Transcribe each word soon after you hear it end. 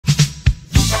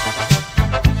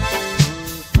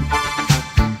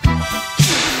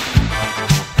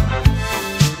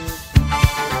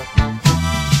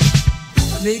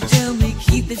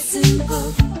it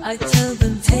simple. I tell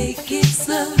them take it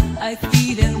slow. I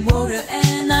feed and water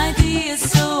an idea,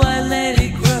 so I let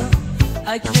it grow.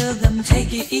 I tell them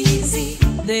take it easy.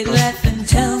 They laugh and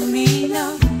tell me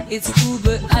no. It's cool,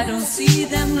 but I don't see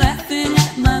them laughing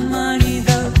at my money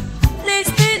though. They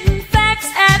spitting facts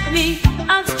at me.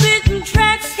 I'm spitting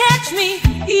tracks, catch me.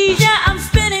 Yeah, I'm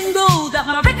spinning gold. Off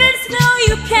my records, no,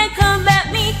 you can't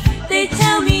combat me. They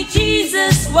tell me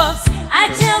Jesus walks. I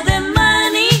tell them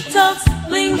money talks.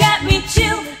 Bling got me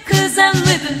chill, cause I'm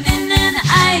living in an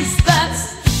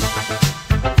icebox.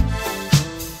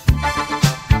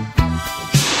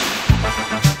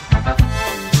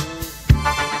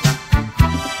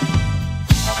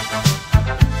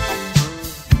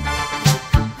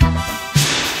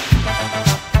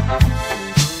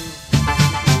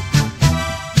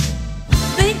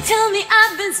 They tell me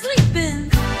I've been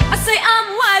sleeping. I say I'm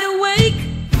wide awake.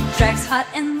 Track's hot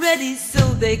and ready, so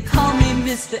they call me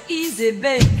Mr. Easy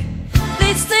Bake.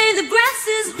 They say the grass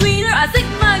is greener. I think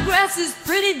my grass is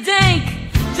pretty dank.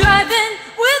 Driving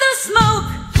with a smoke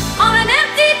on an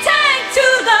empty tank to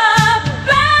the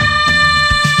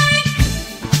bank.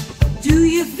 Do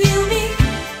you feel me?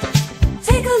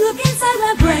 Take a look inside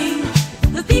my brain.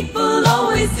 The people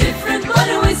always different, but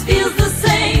always feels the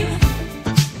same.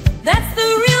 That's the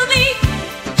real me.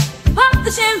 Pop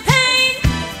the champagne.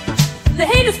 The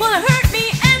haters wanna hurt me,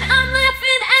 and I'm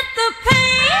laughing at the pain.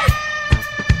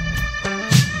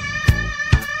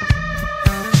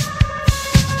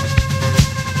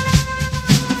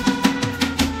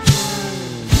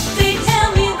 They tell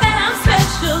me that I'm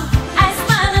special. I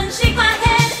smile and shake my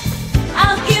head.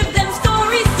 I'll give them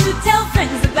stories to tell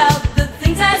friends about the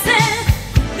things I said.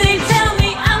 They tell me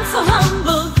I'm so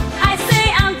humble. I say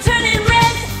I'm turning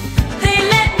red. They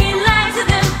let me lie to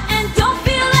them and don't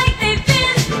feel like they've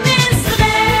been misled.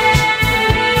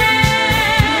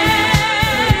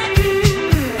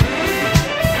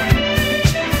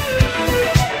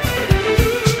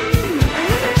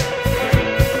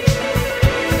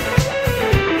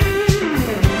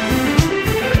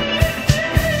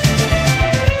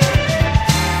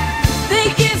 They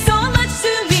give so much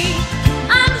to me,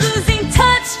 I'm losing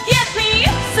touch. Get me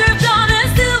served on a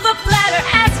silver platter.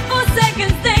 Ask for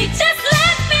seconds, they just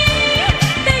let me.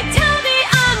 They tell me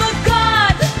I'm a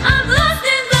god. I'm lost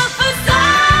in the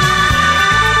facade.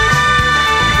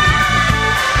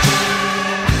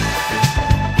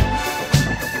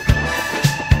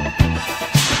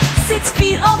 6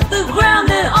 feet off the ground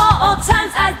at all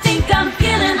times. I think I'm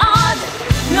feeling odd.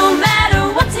 No matter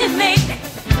what they make,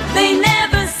 they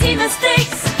never see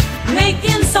mistakes.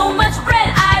 Making so much bread,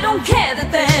 I don't care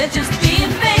that they're just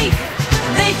being fake.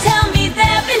 They tell me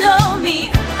they're below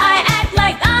me. I act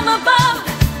like I'm above.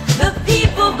 The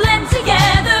people blend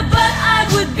together, but I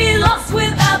would be lost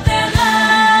without their love.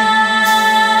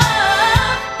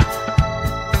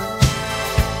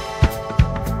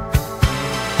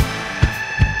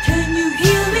 Can you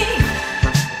heal me?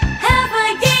 Have I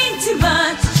gained too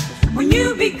much? When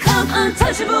you become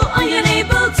untouchable,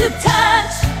 unable to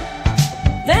touch.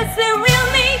 That's the real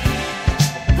me.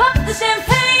 Pop the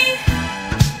champagne.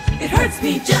 It hurts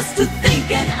me just to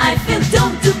think, and I feel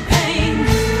don't do